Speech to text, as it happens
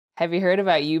Have you heard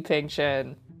about Yu-Peng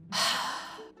Chen?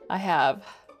 I have.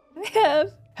 I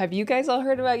have. Have you guys all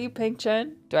heard about Yu-Peng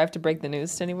Chen? Do I have to break the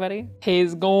news to anybody?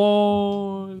 He's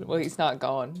gone. Well, he's not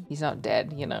gone. He's not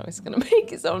dead, you know. He's gonna make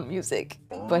his own music.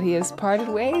 But he has parted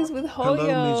ways with Hello,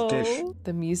 Ms. Dish. Hoyo.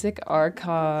 The music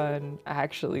archon,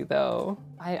 actually, though.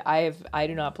 I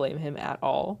do not blame him at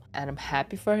all. And I'm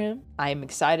happy for him. I'm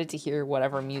excited to hear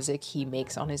whatever music he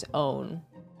makes on his own.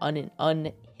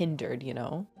 Unhindered, you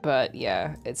know? But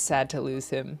yeah, it's sad to lose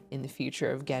him in the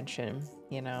future of Genshin,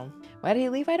 you know? Why did he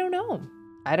leave? I don't know.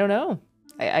 I don't know.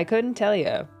 I couldn't tell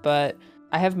you, but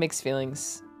I have mixed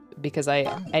feelings because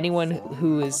anyone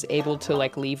who is able to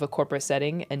like leave a corporate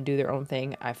setting and do their own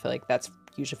thing, I feel like that's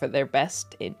usually for their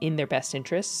best, in their best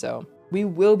interest. So we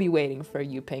will be waiting for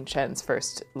Yu-Peng Chen's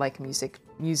first like music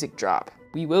drop.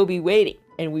 We will be waiting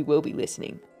and we will be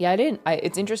listening. Yeah,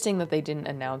 it's interesting that they didn't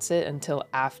announce it until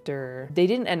after,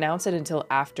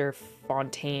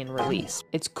 Fontaine released.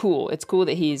 It's cool. It's cool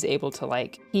that he's able to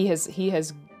like, he's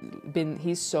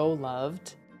so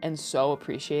loved and so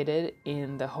appreciated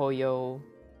in the Hoyo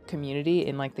community,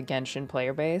 in like the Genshin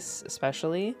player base,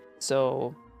 especially.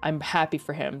 So I'm happy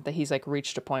for him that he's like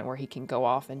reached a point where he can go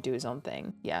off and do his own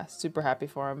thing. Yeah, super happy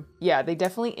for him. Yeah, they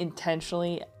definitely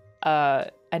intentionally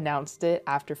announced it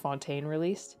after Fontaine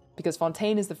released, because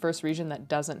Fontaine is the first region that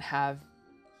doesn't have,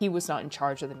 he was not in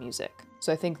charge of the music.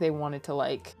 So I think they wanted to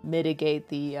like mitigate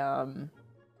the,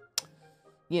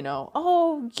 you know,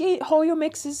 oh, Hoyo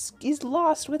Mix is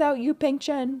lost without Yu-Peng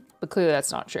Chen. But clearly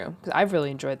that's not true, because I've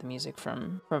really enjoyed the music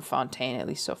from Fontaine, at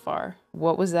least so far.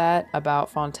 What was that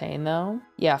about Fontaine though?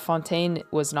 Yeah, Fontaine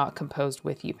was not composed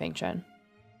with Yu-Peng Chen.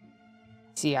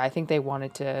 See, I think they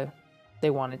wanted to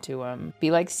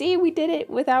be like, see, we did it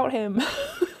without him.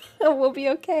 We'll be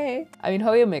okay. I mean,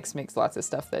 Hoyo Mix makes lots of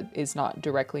stuff that is not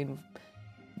directly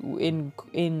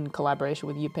in collaboration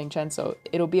with Yu-Peng Chen, so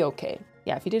it'll be okay.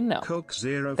 Yeah, if you didn't know, Coke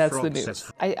Zero that's Frog the news.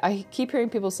 says, I keep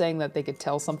hearing people saying that they could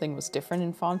tell something was different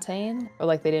in Fontaine, or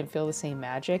like they didn't feel the same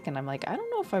magic, and I'm like, I don't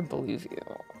know if I believe you.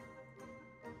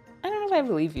 I don't know if I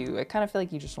believe you. I kind of feel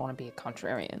like you just want to be a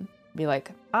contrarian. Be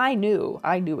like, I knew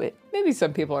it. Maybe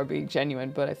some people are being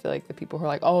genuine, but I feel like the people who are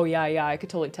like, oh yeah, I could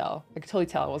totally tell. I could totally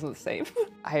tell it wasn't the same.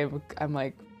 I'm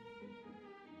like,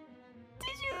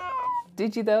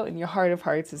 did you though? In your heart of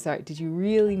hearts, did you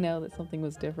really know that something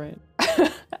was different?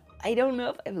 I don't know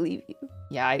if I believe you.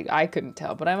 Yeah, I couldn't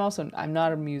tell, but I'm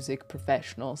not a music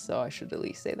professional, so I should at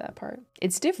least say that part.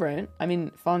 It's different. I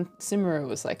mean, Simura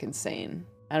was like insane.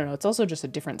 I don't know, it's also just a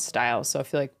different style, so I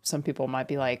feel like some people might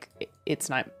be like, it's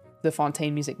not, the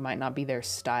Fontaine music might not be their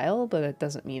style, but it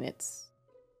doesn't mean it's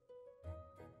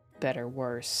better,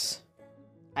 worse.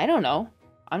 I don't know.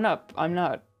 I'm not I'm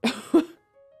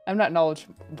not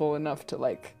knowledgeable enough to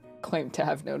like claim to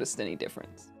have noticed any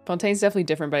difference. Fontaine's definitely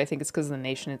different, but I think it's because of the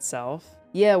nation itself.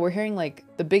 Yeah, we're hearing like,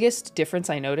 the biggest difference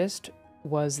I noticed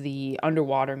was the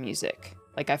underwater music.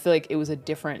 Like, I feel like it was a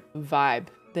different vibe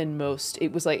than most.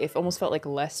 It was like, it almost felt like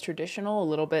less traditional, a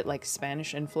little bit like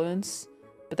Spanish influence,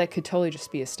 but that could totally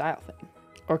just be a style thing.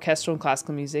 Orchestral and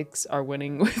classical musics are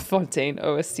winning with Fontaine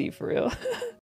OST for real.